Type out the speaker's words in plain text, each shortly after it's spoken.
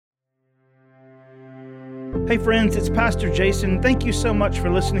Hey friends, it's Pastor Jason. Thank you so much for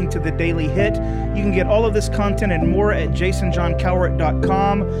listening to The Daily Hit. You can get all of this content and more at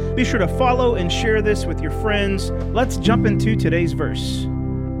jasonjohncowart.com. Be sure to follow and share this with your friends. Let's jump into today's verse.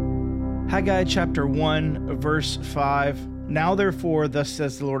 Haggai chapter 1, verse 5. Now therefore, thus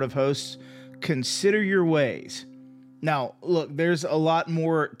says the Lord of hosts, consider your ways. Now, look, there's a lot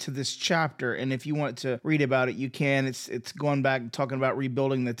more to this chapter, and if you want to read about it, you can. It's going back talking about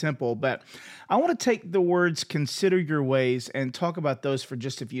rebuilding the temple, but I want to take the words consider your ways and talk about those for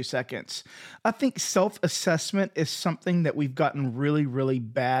just a few seconds. I think self-assessment is something that we've gotten really, really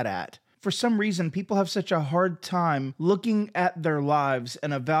bad at. For some reason, people have such a hard time looking at their lives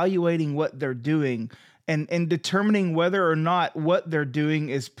and evaluating what they're doing and determining whether or not what they're doing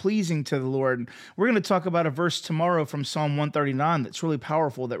is pleasing to the Lord. We're going to talk about a verse tomorrow from Psalm 139 that's really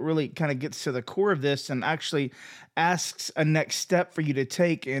powerful, that really kind of gets to the core of this and actually asks a next step for you to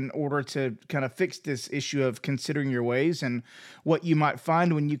take in order to kind of fix this issue of considering your ways and what you might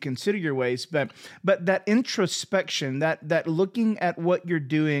find when you consider your ways. But that introspection, that looking at what you're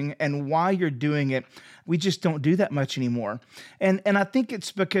doing and why you're doing it, we just don't do that much anymore. And I think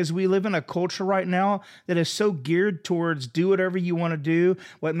it's because we live in a culture right now that is so geared towards do whatever you want to do,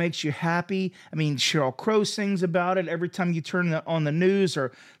 what makes you happy. I mean, Sheryl Crow sings about it every time you turn on the news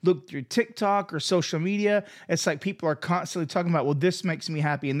or look through TikTok or social media. It's like people are constantly talking about, well, this makes me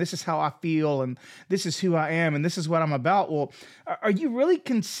happy and this is how I feel and this is who I am and this is what I'm about. Well, are you really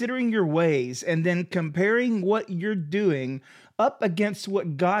considering your ways and then comparing what you're doing up against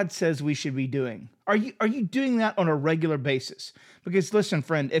what God says we should be doing? Are you doing that on a regular basis? Because listen,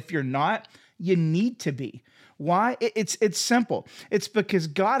 friend, if you're not, you need to be. Why? It's simple. It's because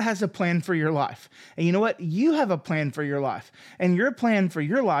God has a plan for your life. And you know what? You have a plan for your life. And your plan for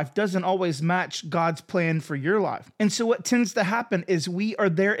your life doesn't always match God's plan for your life. And so what tends to happen is we are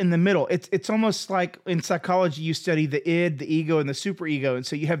there in the middle. It's almost like in psychology, you study the id, the ego, and the superego. And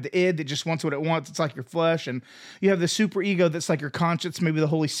so you have the id that just wants what it wants. It's like your flesh. And you have the superego that's like your conscience, maybe the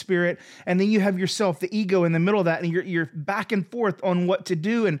Holy Spirit. And then you have yourself, the ego, in the middle of that. And you're back and forth on what to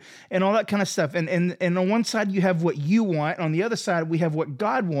do and all that kind of stuff. And on one side, you have what you want. On the other side, we have what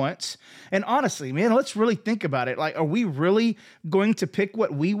God wants. And honestly, man, let's really think about it. Like, are we really going to pick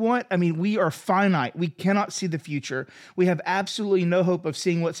what we want? I mean, we are finite. We cannot see the future. We have absolutely no hope of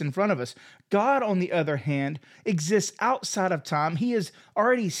seeing what's in front of us. God, on the other hand, exists outside of time. He has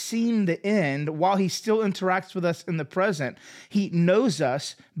already seen the end while he still interacts with us in the present. He knows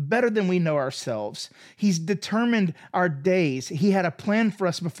us better than we know ourselves. He's determined our days. He had a plan for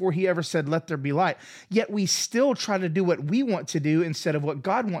us before he ever said, let there be light. Yet we still try to do what we want to do instead of what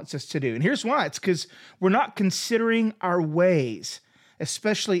God wants us to do. And here's why. It's because we're not considering our ways,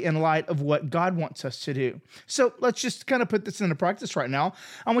 especially in light of what God wants us to do. So let's just kind of put this into practice right now.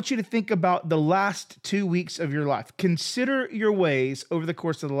 I want you to think about the last 2 weeks of your life. Consider your ways over the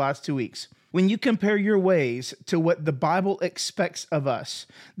course of the last 2 weeks. When you compare your ways to what the Bible expects of us,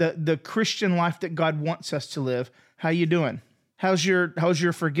 the Christian life that God wants us to live, how you doing? How's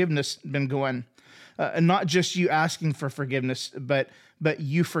your forgiveness been going? And not just you asking for forgiveness, but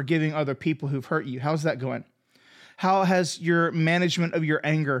you forgiving other people who've hurt you. How's that going? How has your management of your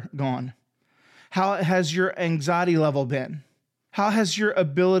anger gone? How has your anxiety level been? How has your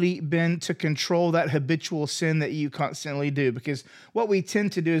ability been to control that habitual sin that you constantly do? Because what we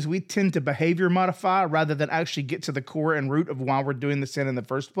tend to do is we tend to behavior modify rather than actually get to the core and root of why we're doing the sin in the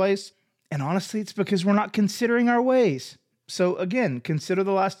first place. And honestly, it's because we're not considering our ways. So again, consider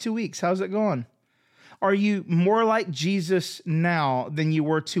the last 2 weeks. How's it going? Are you more like Jesus now than you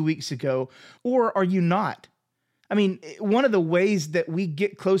were 2 weeks ago? Or are you not? I mean, one of the ways that we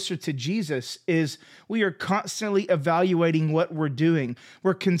get closer to Jesus is we are constantly evaluating what we're doing.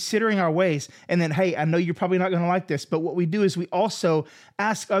 We're considering our ways. And then, hey, I know you're probably not going to like this, but what we do is we also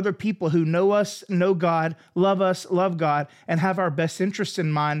ask other people who know us, know God, us, love God, and have our best interests in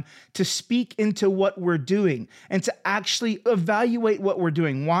mind to speak into what we're doing and to actually evaluate what we're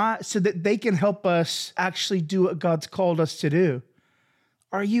doing. Why? So that they can help us actually do what God's called us to do.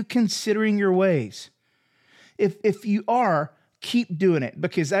 Are you considering your ways? If you are, keep doing it,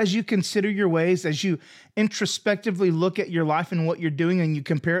 because as you consider your ways, as you introspectively look at your life and what you're doing and you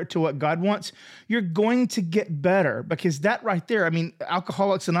compare it to what God wants, you're going to get better, because that right there, I mean,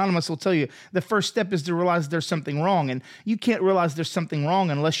 Alcoholics Anonymous will tell you the first step is to realize there's something wrong. And you can't realize there's something wrong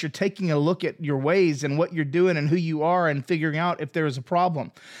unless you're taking a look at your ways and what you're doing and who you are and figuring out if there is a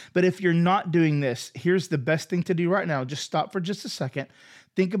problem. But if you're not doing this, here's the best thing to do right now. Just stop for just a second.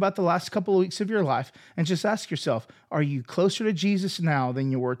 Think about the last couple of weeks of your life and just ask yourself, are you closer to Jesus now than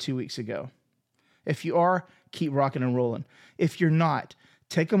you were 2 weeks ago? If you are, keep rocking and rolling. If you're not,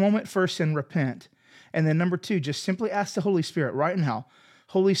 take a moment first and repent. And then number two, just simply ask the Holy Spirit right now,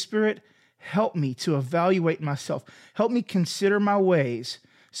 Holy Spirit, help me to evaluate myself. Help me consider my ways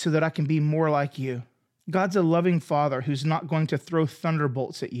so that I can be more like you. God's a loving Father who's not going to throw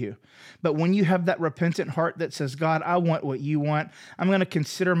thunderbolts at you. But when you have that repentant heart that says, God, I want what you want, I'm going to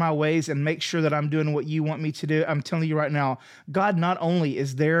consider my ways and make sure that I'm doing what you want me to do. I'm telling you right now, God not only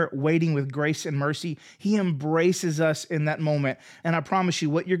is there waiting with grace and mercy, he embraces us in that moment. And I promise you,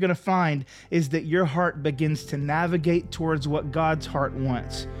 what you're going to find is that your heart begins to navigate towards what God's heart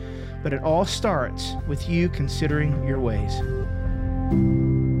wants. But it all starts with you considering your ways.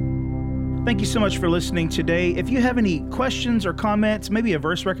 Thank you so much for listening today. If you have any questions or comments, maybe a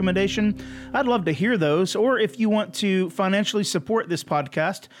verse recommendation, I'd love to hear those. Or if you want to financially support this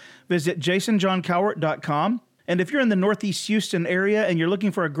podcast, visit jasonjohncowart.com. And if you're in the Northeast Houston area and you're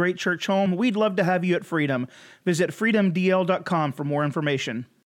looking for a great church home, we'd love to have you at Freedom. Visit freedomdl.com for more information.